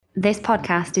This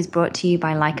podcast is brought to you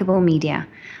by Likeable Media.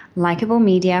 Likeable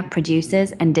Media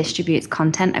produces and distributes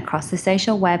content across the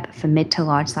social web for mid to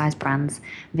large size brands.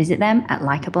 Visit them at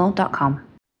likeable.com.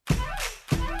 All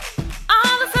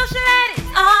the social ladies,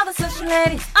 all the social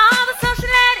ladies, all the social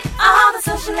ladies, all the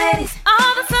social ladies,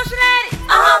 all the social ladies,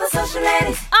 all the social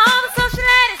ladies, all the social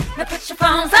ladies. Now put your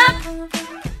phones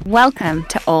up. Welcome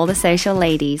to All the Social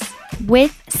Ladies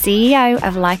with CEO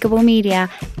of Likeable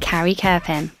Media, Carrie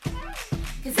Kerpin.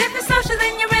 Cause if you're social,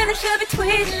 then you really should be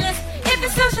tweeting this. If you're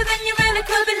social, then you really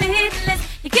could be leading this.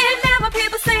 You get mad when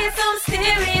people say it's so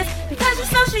mysterious. Because you're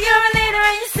social, you're a leader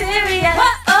and you're serious.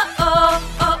 Oh, oh, oh,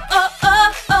 oh, oh,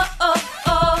 oh, oh,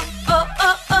 oh, oh,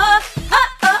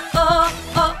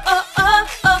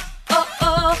 oh,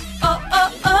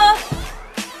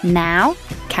 oh, Now,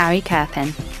 Carrie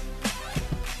Kerpin.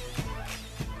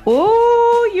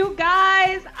 Oh, you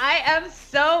guys, I am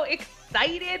so excited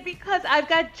because I've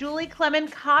got Julie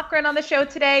Clement Cochran on the show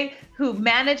today, who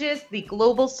manages the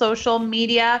global social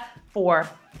media for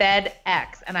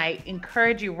FedEx. And I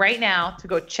encourage you right now to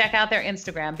go check out their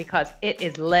Instagram because it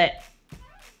is lit.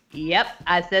 Yep,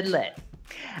 I said lit.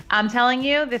 I'm telling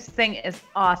you, this thing is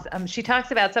awesome. She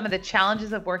talks about some of the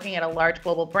challenges of working at a large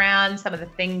global brand, some of the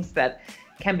things that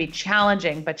can be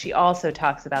challenging, but she also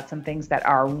talks about some things that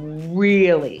are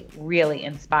really, really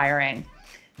inspiring.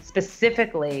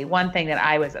 Specifically, one thing that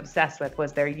I was obsessed with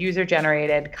was their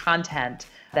user-generated content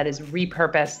that is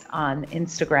repurposed on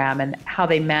Instagram and how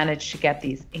they manage to get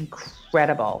these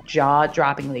incredible,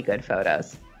 jaw-droppingly good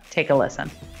photos. Take a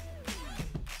listen.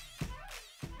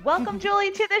 Welcome, Julie,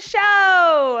 to the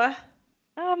show.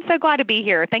 I'm so glad to be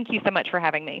here. Thank you so much for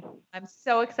having me. I'm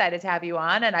so excited to have you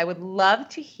on, and I would love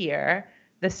to hear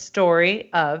the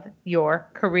story of your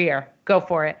career. Go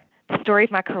for it. The story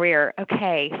of my career.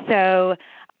 Okay, so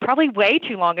probably way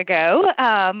too long ago,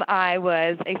 I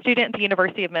was a student at the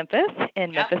University of Memphis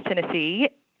in Memphis, Tennessee,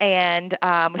 and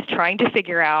was trying to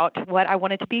figure out what I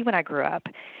wanted to be when I grew up.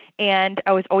 And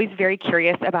I was always very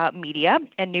curious about media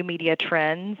and new media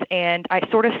trends, and I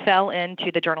sort of fell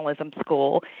into the journalism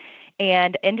school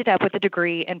and ended up with a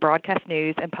degree in broadcast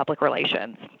news and public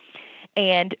relations.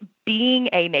 And being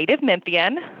a native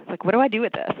Memphian, like, what do I do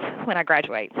with this when I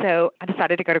graduate? So I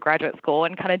decided to go to graduate school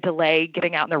and kind of delay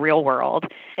getting out in the real world.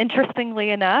 Interestingly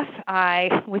enough,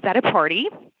 I was at a party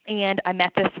and I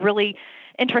met this really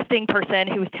interesting person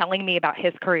who was telling me about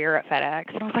his career at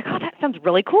FedEx. And I was like, oh, that sounds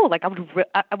really cool. Like,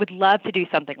 I would love to do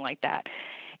something like that.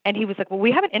 And he was like, well,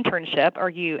 we have an internship. Are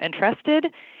you interested?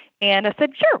 And I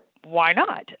said, sure, why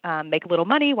not? Make a little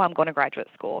money while I'm going to graduate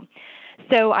school.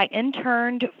 So I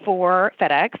interned for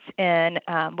FedEx in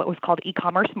what was called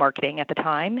e-commerce marketing at the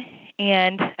time.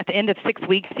 And at the end of 6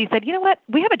 weeks, he said, you know what,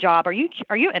 we have a job. Are you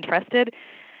interested?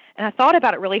 And I thought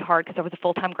about it really hard because I was a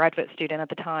full-time graduate student at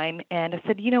the time. And I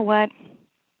said, you know what,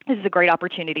 this is a great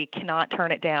opportunity. Cannot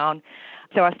turn it down.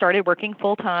 So I started working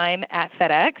full-time at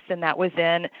FedEx, and that was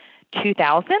in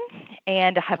 2000,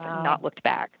 and I have not looked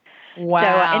back. Wow. So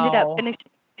I ended up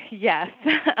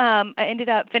I ended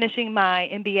up finishing my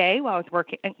MBA while I was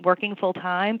working full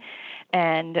time,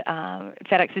 and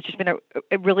FedEx has just been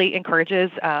it really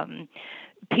encourages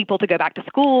people to go back to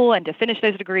school and to finish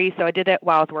those degrees. So I did it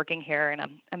while I was working here, and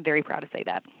I'm very proud to say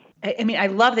that. I mean, I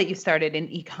love that you started in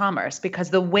e-commerce because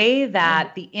the way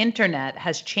that the internet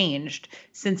has changed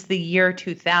since the year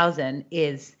 2000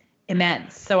 is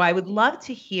immense. So I would love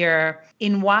to hear,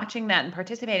 in watching that and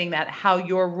participating in that, how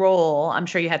your role, I'm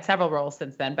sure you had several roles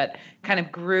since then, but kind of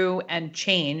grew and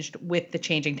changed with the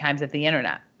changing times of the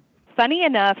internet. Funny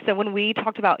enough, so when we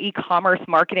talked about e-commerce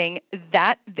marketing,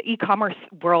 the e-commerce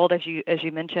world, as you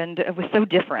mentioned, it was so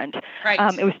different.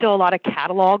 Right. It was still a lot of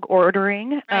catalog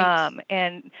ordering, right.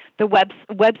 And the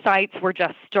websites were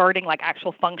just starting, like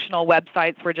actual functional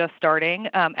websites were just starting,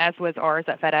 as was ours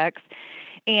at FedEx.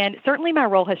 And certainly my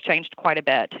role has changed quite a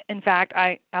bit. In fact,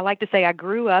 I like to say I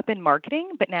grew up in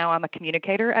marketing, but now I'm a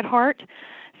communicator at heart.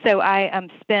 So I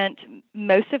spent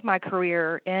most of my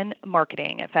career in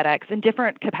marketing at FedEx in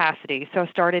different capacities. So I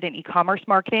started in e-commerce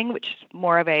marketing, which is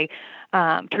more of a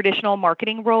traditional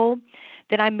marketing role.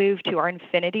 Then I moved to our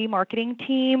Infinity marketing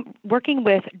team, working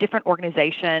with different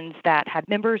organizations that had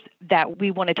members that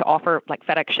we wanted to offer like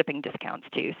FedEx shipping discounts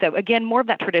to. So again, more of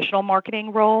that traditional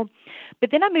marketing role.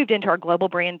 But then I moved into our global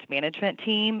brand management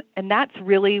team, and that's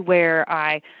really where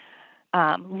I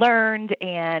learned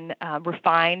and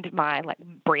refined my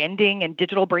branding and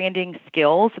digital branding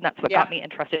skills, and that's what got me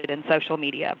interested in social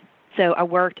media. So I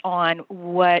worked on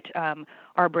what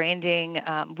our branding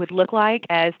would look like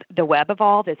as the web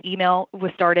evolved, as email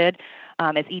was started,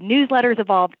 as e-newsletters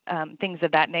evolved, things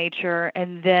of that nature.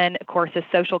 And then, of course, as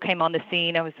social came on the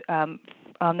scene, I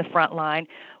on the front line,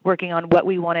 working on what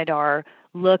we wanted our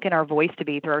look and our voice to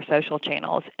be through our social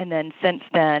channels. And then since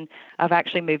then, I've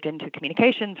actually moved into a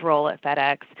communications role at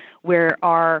FedEx, where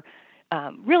our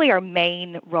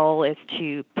main role is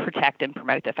to protect and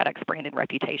promote the FedEx brand and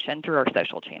reputation through our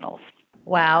social channels.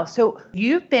 Wow. So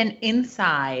you've been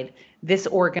inside this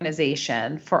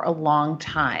organization for a long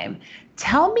time.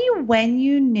 Tell me when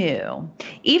you knew,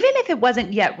 even if it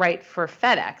wasn't yet right for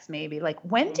FedEx, maybe, like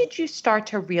when did you start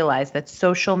to realize that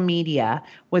social media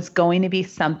was going to be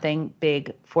something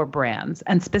big for brands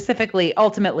and specifically,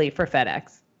 ultimately for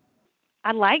FedEx?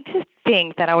 I like to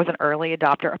think that I was an early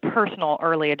adopter, a personal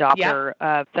early adopter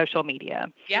of social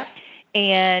media. Yep.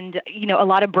 And, a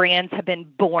lot of brands have been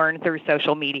born through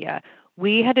social media.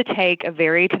 We had to take a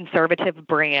very conservative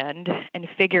brand and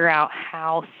figure out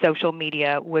how social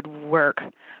media would work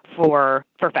for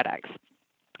FedEx.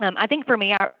 I think for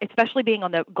me, especially being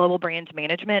on the global brand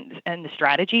management and the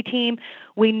strategy team,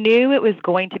 we knew it was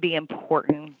going to be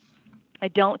important. I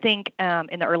don't think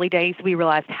in the early days we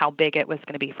realized how big it was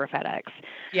going to be for FedEx.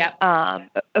 Yeah.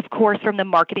 Of course, from the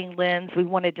marketing lens, we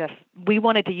wanted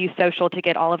to use social to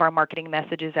get all of our marketing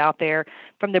messages out there.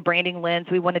 From the branding lens,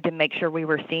 we wanted to make sure we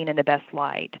were seen in the best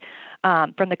light.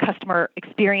 From the customer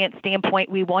experience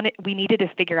standpoint, we needed to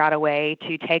figure out a way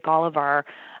to take all of our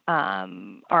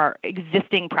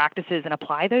existing practices and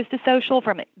apply those to social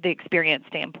from the experience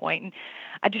standpoint.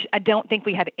 And I don't think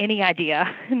we had any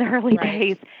idea in the early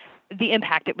days the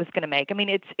impact it was going to make. I mean,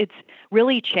 it's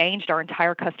really changed our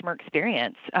entire customer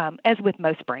experience, as with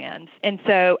most brands. And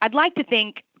so I'd like to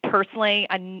think personally,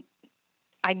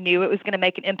 I knew it was going to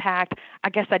make an impact. I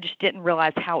guess I just didn't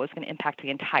realize how it was going to impact the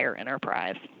entire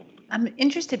enterprise. I'm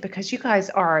interested because you guys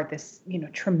are this,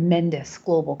 tremendous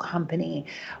global company.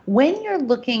 When you're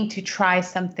looking to try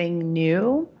something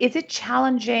new, is it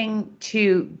challenging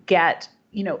to get,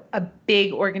 a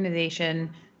big organization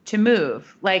to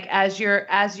move? Like as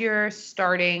you're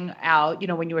starting out,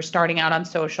 when you were starting out on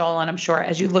social, and I'm sure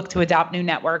as you look to adopt new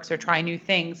networks or try new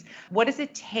things, what does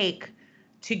it take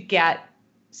to get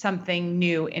something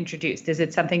new introduced? Is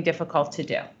it something difficult to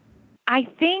do? I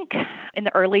think in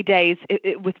the early days,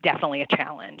 it was definitely a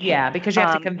challenge. Yeah, because you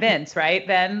have to convince, right?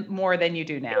 Then more than you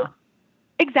do now.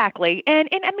 Exactly. And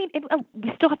I mean,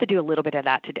 we still have to do a little bit of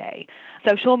that today.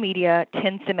 Social media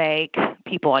tends to make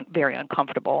people very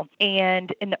uncomfortable.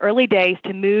 And in the early days,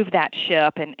 to move that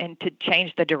ship and to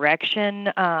change the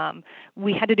direction,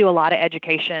 we had to do a lot of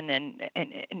education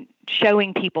and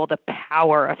showing people the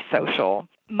power of social.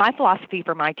 My philosophy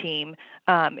for my team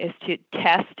is to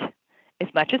test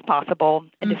as much as possible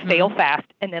and to fail fast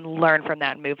and then learn from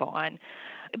that and move on.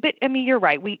 But I mean, you're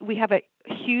right. We have a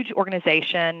huge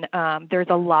organization. There's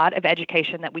a lot of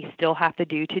education that we still have to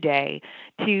do today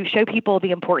to show people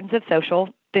the importance of social,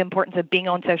 the importance of being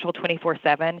on social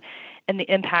 24/7, and the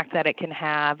impact that it can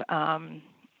have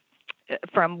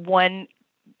from one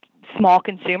small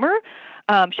consumer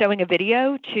showing a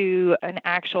video to an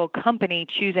actual company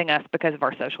choosing us because of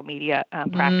our social media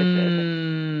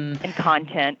practices and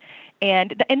content.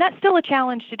 And that's still a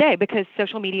challenge today because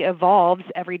social media evolves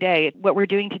every day. What we're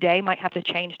doing today might have to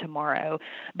change tomorrow.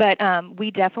 But we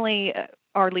definitely,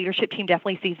 our leadership team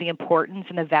definitely sees the importance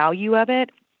and the value of it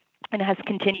and has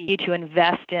continued to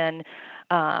invest in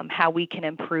how we can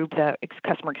improve the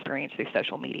customer experience through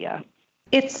social media.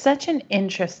 It's such an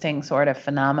interesting sort of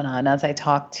phenomenon as I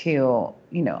talk to,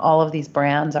 all of these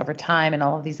brands over time and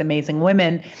all of these amazing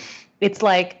women. It's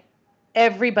like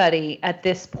everybody at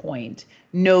this point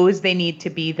knows they need to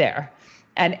be there.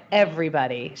 And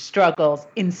everybody struggles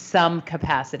in some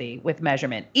capacity with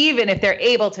measurement, even if they're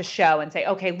able to show and say,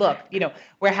 okay, look,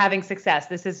 we're having success.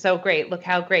 This is so great. Look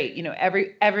how great.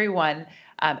 Everyone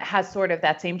has sort of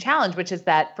that same challenge, which is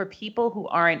that for people who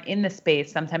aren't in the space,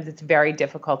 sometimes it's very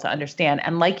difficult to understand.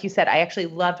 And like you said, I actually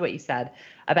loved what you said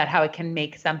about how it can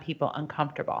make some people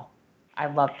uncomfortable. I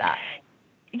love that.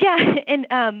 Yeah,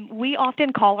 and we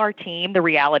often call our team the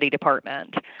reality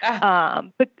department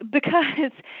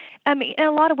because, I mean, in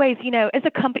a lot of ways, as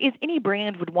a company, as any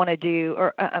brand would want to do,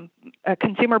 or a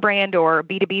consumer brand or a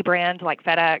B2B brand like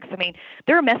FedEx, I mean,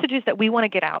 there are messages that we want to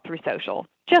get out through social,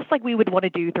 just like we would want to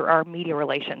do through our media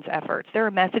relations efforts. There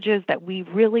are messages that we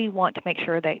really want to make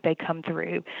sure that they come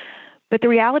through. But the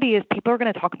reality is people are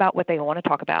going to talk about what they want to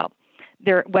talk about,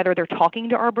 whether they're talking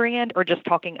to our brand or just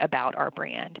talking about our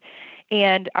brand.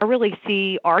 And I really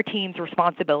see our team's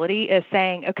responsibility as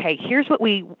saying, okay, here's what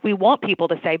we want people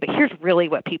to say, but here's really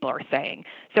what people are saying.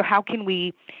 So how can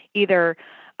we either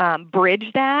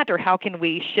bridge that, or how can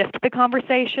we shift the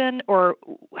conversation, or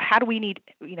how do we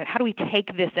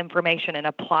take this information and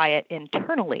apply it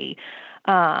internally,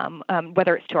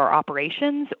 whether it's to our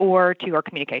operations or to our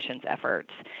communications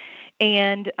efforts.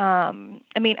 And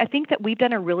I think that we've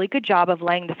done a really good job of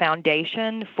laying the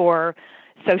foundation for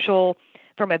social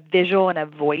from a visual and a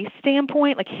voice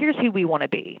standpoint. Like, here's who we want to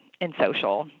be in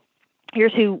social.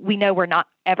 Here's who we know we're not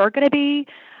ever going to be.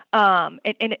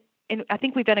 And I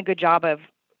think we've done a good job of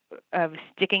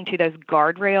sticking to those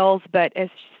guardrails. But as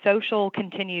social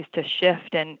continues to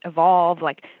shift and evolve,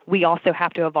 like, we also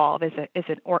have to evolve as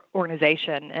an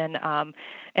organization. And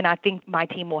I think my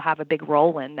team will have a big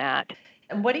role in that.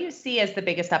 And what do you see as the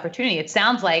biggest opportunity? It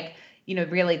sounds like,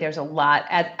 really there's a lot,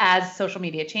 as social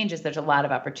media changes, there's a lot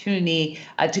of opportunity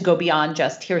to go beyond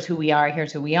just here's who we are,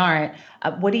 here's who we aren't.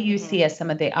 What do you see as some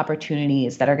of the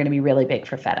opportunities that are going to be really big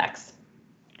for FedEx?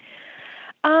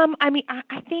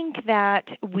 I think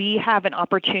that we have an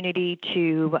opportunity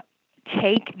to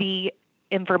take the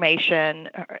information.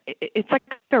 It's like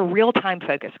a real-time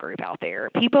focus group out there.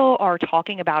 People are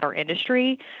talking about our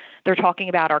industry. They're talking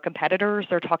about our competitors.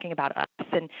 They're talking about us,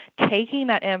 and taking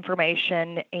that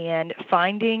information and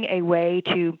finding a way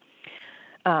to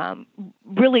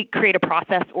really create a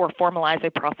process or formalize a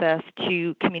process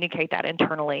to communicate that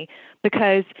internally.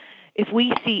 Because if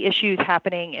we see issues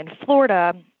happening in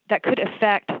Florida that could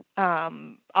affect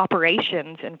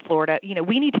operations in Florida,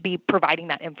 we need to be providing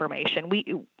that information.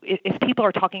 If people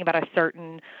are talking about a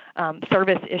certain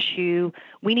service issue,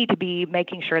 we need to be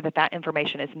making sure that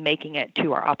information is making it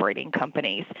to our operating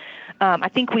companies. I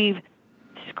think we've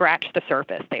scratched the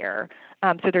surface there.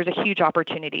 So there's a huge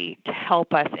opportunity to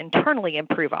help us internally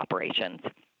improve operations.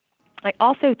 I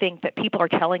also think that people are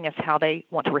telling us how they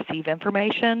want to receive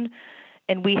information,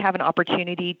 and we have an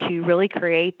opportunity to really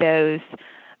create those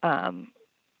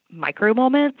micro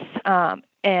moments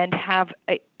and have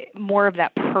more of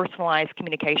that personalized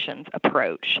communications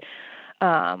approach,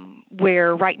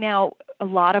 where right now a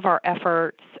lot of our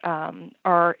efforts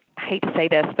are, I hate to say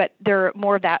this, but they're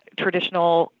more of that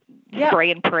traditional spray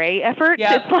and pray effort.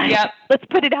 It's like, let's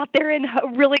put it out there and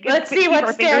really let's see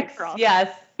what sticks.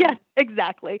 Yes,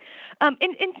 exactly. And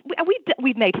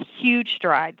we've made huge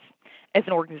strides as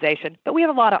an organization, but we have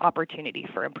a lot of opportunity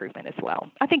for improvement as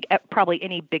well. I think probably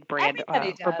any big brand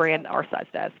or brand our size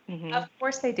does. Mm-hmm. Of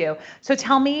course they do. So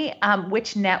tell me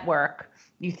which network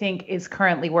you think is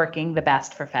currently working the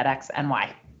best for FedEx and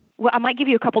why? Well, I might give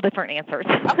you a couple different answers.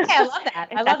 Okay, I love that.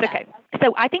 I love that. Okay.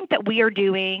 So I think that we are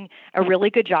doing a really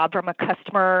good job from a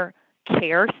customer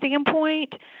care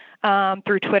standpoint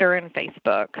through Twitter and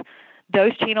Facebook.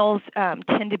 Those channels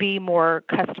tend to be more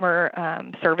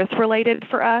customer service related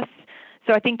for us.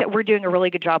 So I think that we're doing a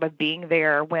really good job of being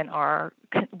there when our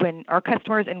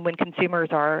customers and when consumers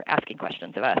are asking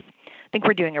questions of us. I think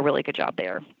we're doing a really good job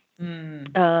there.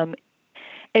 So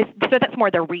that's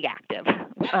more the reactive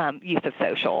use of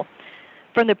social.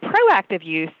 From the proactive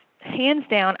use, hands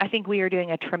down, I think we are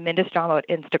doing a tremendous job at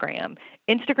Instagram.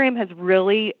 Instagram has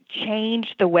really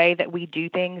changed the way that we do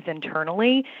things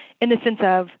internally, in the sense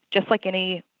of, just like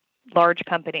any large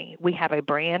company, we have a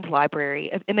brand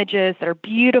library of images that are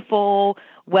beautiful,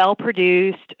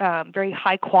 well-produced, very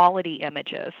high-quality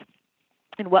images.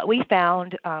 And what we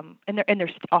found, and they're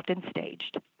often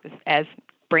staged, as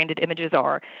branded images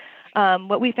are.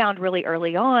 What we found really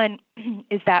early on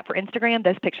is that for Instagram,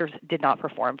 those pictures did not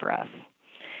perform for us.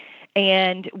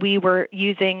 And we were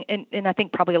using, and I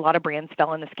think probably a lot of brands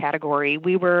fell in this category.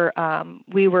 We were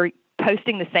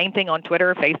posting the same thing on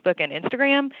Twitter, Facebook, and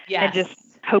Instagram, and just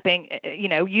hoping,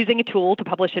 using a tool to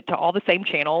publish it to all the same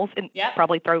channels, and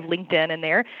probably throw LinkedIn in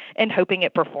there, and hoping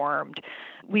it performed.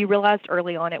 We realized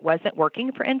early on it wasn't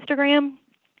working for Instagram.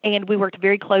 And we worked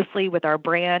very closely with our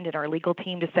brand and our legal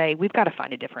team to say, we've got to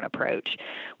find a different approach.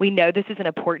 We know this is an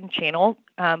important channel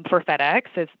for FedEx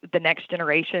as the next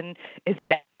generation is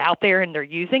out there and they're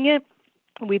using it.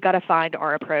 We've got to find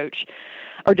our approach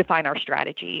or define our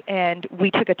strategy. And we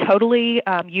took a totally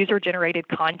user-generated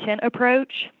content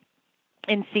approach,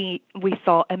 and we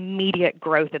saw immediate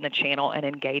growth in the channel and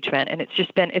engagement. And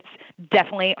it's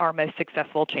definitely our most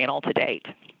successful channel to date.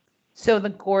 So the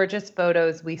gorgeous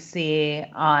photos we see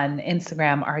on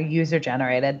Instagram are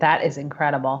user-generated. That is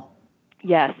incredible.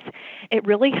 Yes. It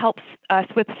really helps us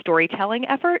with storytelling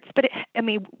efforts, but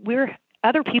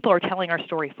other people are telling our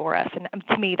story for us. And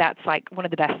to me, that's like one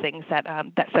of the best things that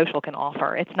social can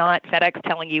offer. It's not FedEx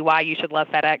telling you why you should love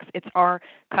FedEx. It's our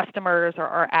customers or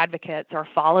our advocates, our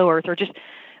followers, or just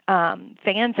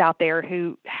fans out there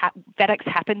who FedEx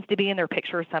happens to be in their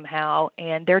picture somehow,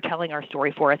 and they're telling our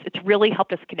story for us. It's really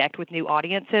helped us connect with new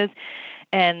audiences.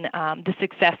 And the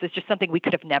success is just something we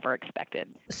could have never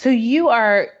expected. So you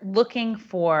are looking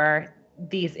for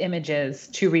these images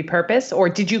to repurpose, or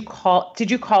did you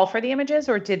call for the images,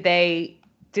 or did they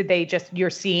just, you're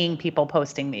seeing people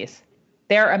posting these?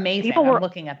 They're amazing. I'm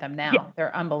looking at them now. Yeah.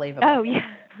 They're unbelievable. Oh yeah.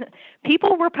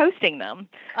 People were posting them.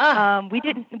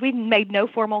 We made no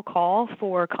formal call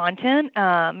for content.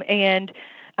 And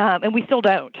we still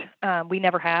don't. We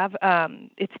never have.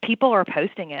 It's people are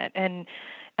posting it, and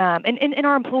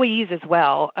our employees as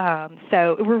well.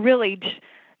 So we're really just,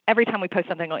 every time we post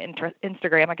something on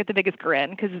Instagram, I get the biggest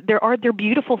grin because they're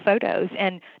beautiful photos,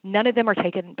 and none of them are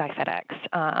taken by FedEx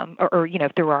or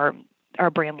through our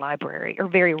brand library, or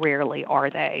very rarely are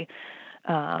they.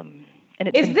 And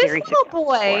it's this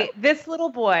little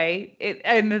boy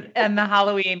and the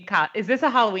Halloween is this a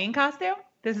Halloween costume?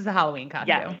 This is a Halloween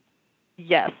costume.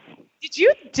 Yes. Did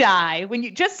you die when you,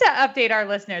 just to update our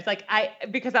listeners,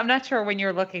 because I'm not sure when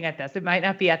you're looking at this, it might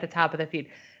not be at the top of the feed.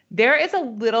 There is a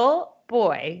little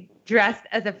boy dressed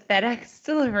as a FedEx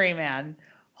delivery man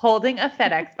holding a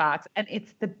FedEx box, and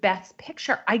it's the best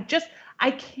picture. I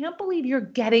can't believe you're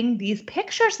getting these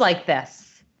pictures like this.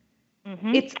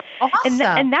 Mm-hmm. It's awesome.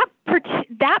 And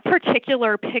that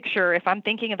particular picture, if I'm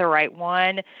thinking of the right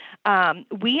one,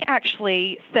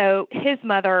 so his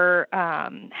mother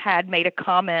had made a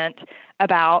comment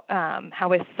about how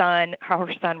her son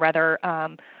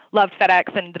loved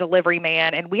FedEx and the delivery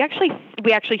man, and we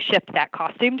actually shipped that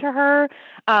costume to her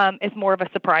as more of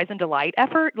a surprise and delight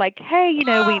effort. Like, hey,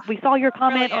 we saw your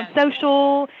comment on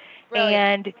social,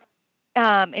 Brilliant.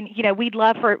 And we'd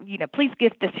love for, please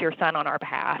gift this to your son on our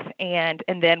behalf. And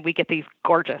then we get these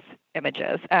gorgeous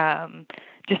images.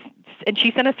 And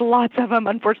she sent us lots of them.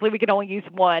 Unfortunately, we could only use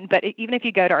one, but even if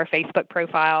you go to our Facebook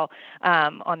profile,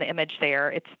 on the image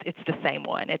there, it's the same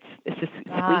one. It's this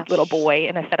sweet little boy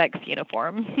in a FedEx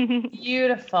uniform.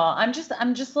 Beautiful. I'm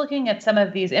just looking at some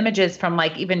of these images from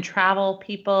even travel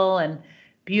people and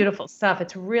beautiful stuff.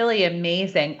 It's really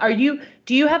amazing.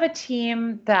 Do you have a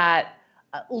team that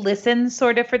listens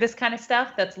sort of for this kind of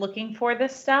stuff, that's looking for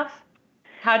this stuff?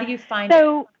 How do you find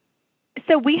it?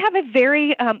 So we have a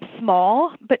very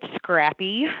small but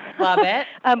scrappy, love it,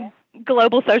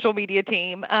 global social media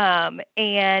team,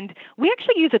 and we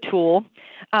actually use a tool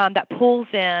that pulls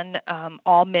in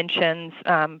all mentions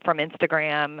from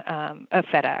Instagram of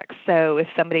FedEx. So if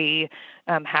somebody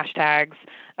hashtags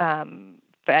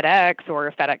FedEx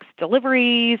or FedEx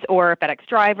deliveries or FedEx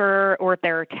driver, or if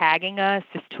they're tagging us,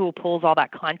 this tool pulls all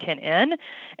that content in.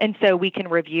 And so we can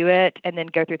review it and then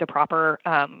go through the proper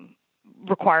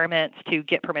requirements to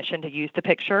get permission to use the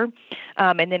picture.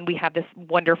 And then we have this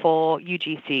wonderful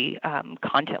UGC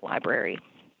content library.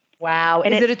 Wow.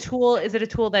 And is it a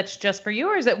tool that's just for you,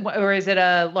 or is it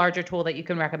a larger tool that you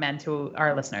can recommend to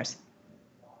our listeners?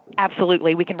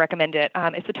 Absolutely. We can recommend it.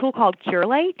 It's a tool called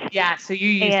Curelate. Yeah. So you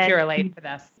use Curelate for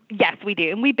this. Yes, we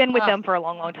do. And we've been with them for a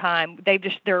long, long time.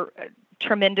 They're a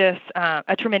tremendous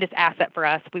asset for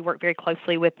us. We work very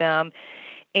closely with them.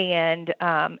 And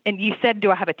you said, do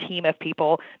I have a team of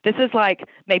people? This is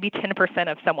maybe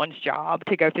 10% of someone's job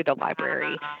to go through the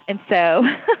library. And so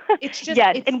it's just,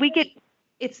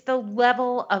 it's the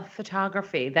level of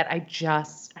photography that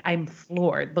I'm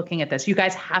floored looking at this. You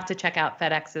guys have to check out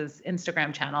FedEx's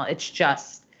Instagram channel. It's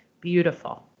just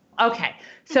beautiful. Okay.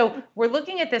 So we're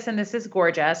looking at this, and this is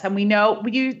gorgeous. And we know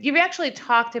you've actually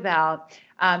talked about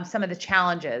some of the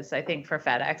challenges, I think, for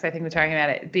FedEx. I think we're talking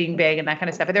about it being big and that kind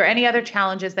of stuff. Are there any other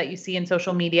challenges that you see in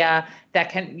social media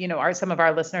that can, some of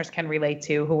our listeners can relate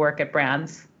to who work at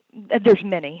brands? There's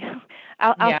many.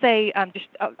 I'll say just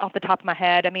off the top of my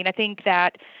head. I mean, I think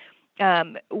that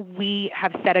we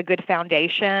have set a good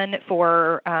foundation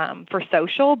for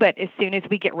social, but as soon as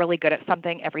we get really good at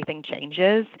something, everything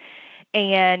changes.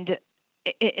 And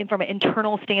from an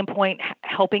internal standpoint,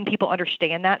 helping people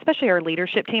understand that, especially our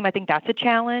leadership team, I think that's a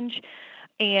challenge.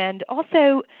 And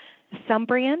also, some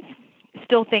brands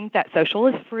still think that social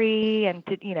is free and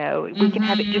we can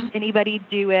have it, just anybody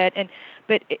do it.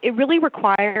 But it really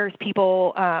requires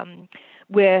people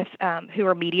who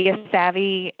are media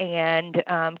savvy and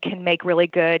can make really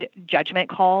good judgment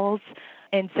calls.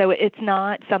 And so it's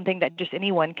not something that just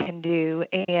anyone can do.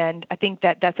 And I think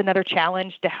that that's another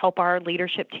challenge to help our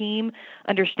leadership team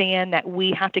understand that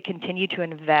we have to continue to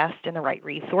invest in the right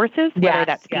resources, whether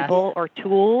that's people or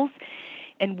tools.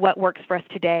 And what works for us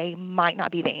today might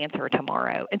not be the answer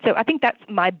tomorrow. And so I think that's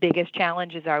my biggest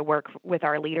challenge as I work with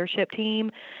our leadership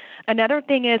team. Another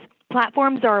thing is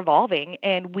platforms are evolving,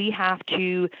 and we have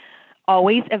to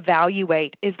always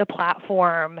evaluate, is the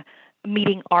platform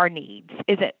meeting our needs?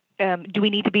 do we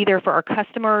need to be there for our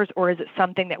customers, or is it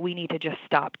something that we need to just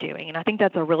stop doing? And I think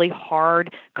that's a really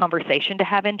hard conversation to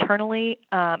have internally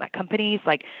at companies.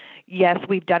 Like, yes,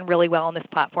 we've done really well on this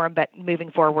platform, but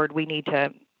moving forward, we need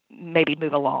to maybe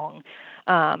move along.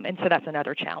 And so that's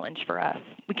another challenge for us.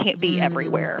 We can't be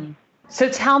everywhere. So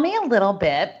tell me a little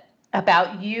bit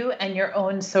about you and your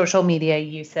own social media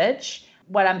usage.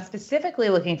 What I'm specifically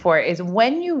looking for is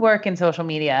when you work in social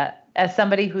media, as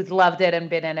somebody who's loved it and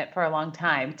been in it for a long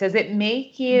time, does it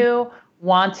make you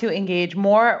want to engage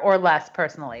more or less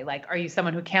personally? Like, are you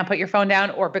someone who can't put your phone down,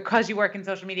 or because you work in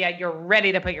social media, you're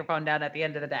ready to put your phone down at the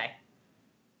end of the day?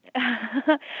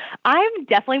 I'm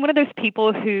definitely one of those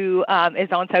people who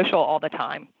is on social all the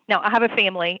time. Now, I have a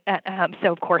family,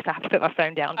 so of course I have to put my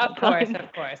phone down sometimes.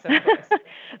 Of course.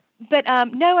 But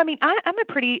no, I mean,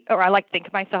 I like to think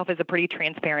of myself as a pretty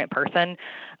transparent person.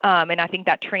 And I think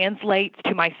that translates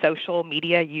to my social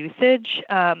media usage.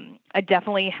 I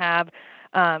definitely have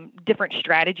different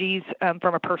strategies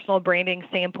from a personal branding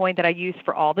standpoint that I use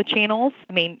for all the channels.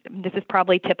 I mean, this is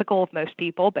probably typical of most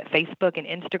people, but Facebook and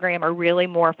Instagram are really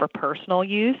more for personal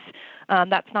use.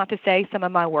 That's not to say some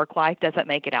of my work life doesn't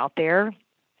make it out there.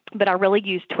 But I really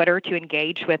use Twitter to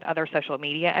engage with other social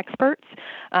media experts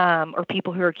or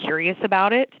people who are curious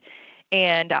about it.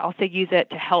 And I also use it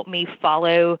to help me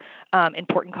follow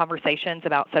important conversations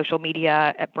about social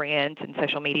media at brands and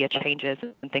social media changes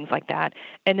and things like that.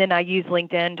 And then I use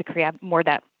LinkedIn to create more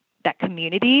that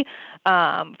community.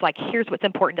 Like, here's what's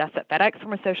important to us at FedEx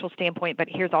from a social standpoint, but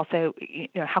here's also,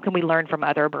 how can we learn from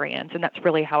other brands? And that's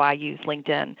really how I use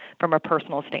LinkedIn from a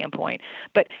personal standpoint.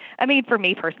 But I mean, for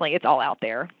me personally, it's all out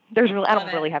there. I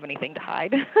don't really have anything to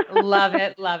hide. Love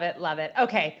it.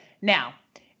 Okay. Now,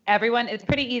 everyone, it's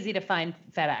pretty easy to find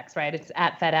FedEx, right? It's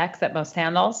at FedEx at most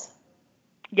handles.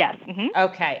 Yes. Mm-hmm.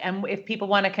 Okay. And if people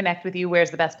want to connect with you,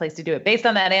 where's the best place to do it? Based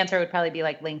on that answer, it would probably be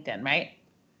like LinkedIn, right?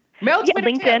 No, Twitter,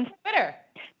 LinkedIn. Too. Twitter.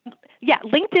 Yeah,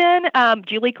 LinkedIn,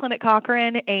 Julie Clement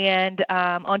Cochran, and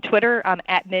on Twitter, I'm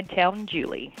at Midtown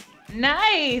Julie.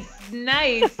 Nice.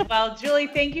 Well, Julie,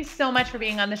 thank you so much for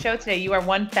being on the show today. You are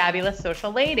one fabulous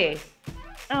social lady.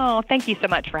 Oh, thank you so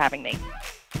much for having me.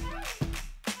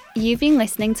 You've been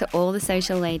listening to All the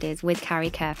Social Ladies with Carrie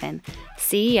Kerpen,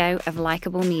 CEO of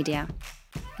Likeable Media.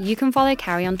 You can follow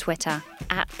Carrie on Twitter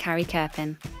at Carrie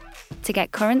Kerpen. To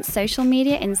get current social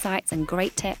media insights and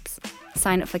great tips,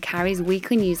 sign up for Carrie's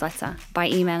weekly newsletter by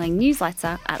emailing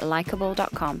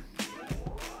newsletter@likeable.com.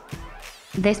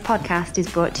 This podcast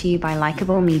is brought to you by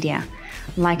Likeable Media.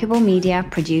 Likeable Media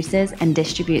produces and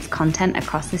distributes content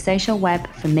across the social web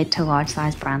for mid to large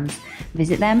size brands.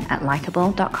 Visit them at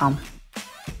likeable.com.